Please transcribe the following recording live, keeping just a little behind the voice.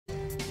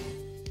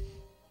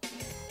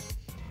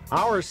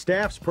Our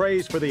staff's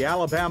praise for the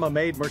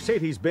Alabama-made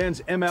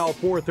Mercedes-Benz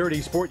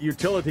ML430 sport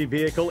utility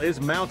vehicle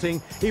is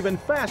mounting even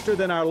faster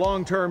than our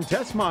long-term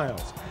test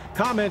miles.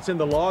 Comments in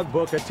the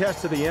logbook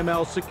attest to the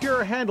ML's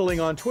secure handling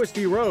on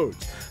twisty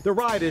roads. The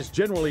ride is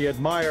generally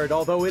admired,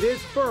 although it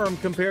is firm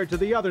compared to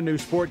the other new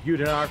sport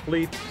ute in our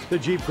fleet, the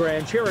Jeep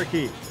Grand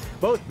Cherokee.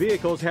 Both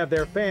vehicles have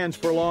their fans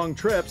for long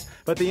trips,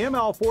 but the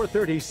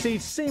ML430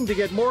 seats seem to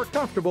get more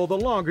comfortable the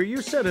longer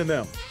you sit in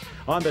them.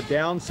 On the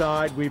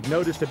downside, we've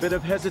noticed a bit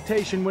of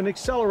hesitation when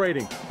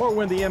accelerating or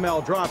when the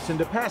ML drops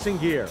into passing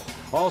gear.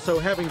 Also,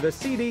 having the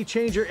CD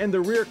changer in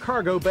the rear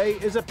cargo bay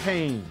is a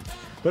pain.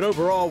 But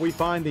overall, we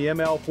find the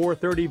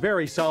ML430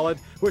 very solid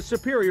with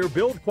superior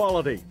build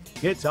quality.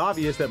 It's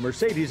obvious that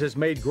Mercedes has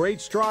made great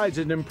strides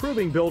in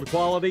improving build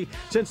quality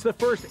since the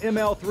first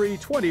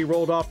ML330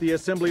 rolled off the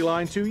assembly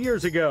line 2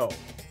 years ago.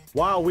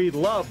 While we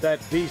love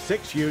that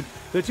V6 ute,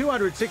 the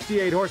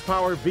 268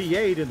 horsepower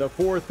V8 in the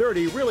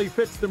 430 really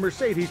fits the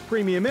Mercedes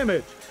premium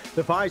image.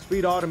 The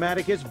 5-speed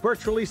automatic is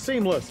virtually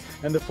seamless,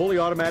 and the fully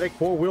automatic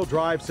 4-wheel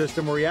drive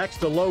system reacts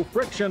to low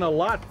friction a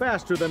lot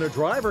faster than a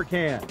driver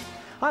can.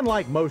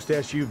 Unlike most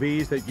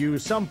SUVs that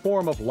use some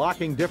form of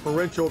locking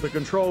differential to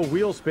control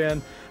wheel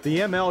spin, the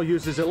ML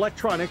uses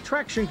electronic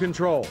traction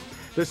control.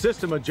 The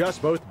system adjusts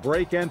both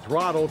brake and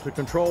throttle to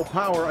control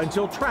power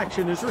until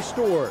traction is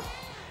restored.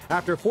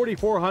 After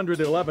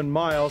 4,411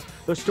 miles,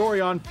 the story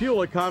on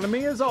fuel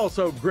economy is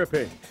also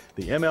gripping.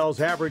 The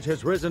ML's average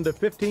has risen to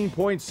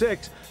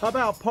 15.6,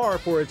 about par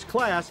for its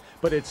class,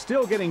 but it's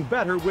still getting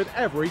better with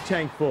every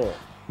tank full.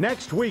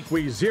 Next week,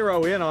 we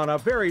zero in on a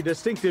very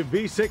distinctive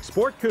V6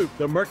 sport coupe,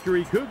 the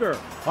Mercury Cougar,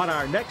 on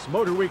our next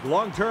Motorweek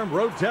long-term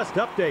road test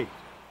update.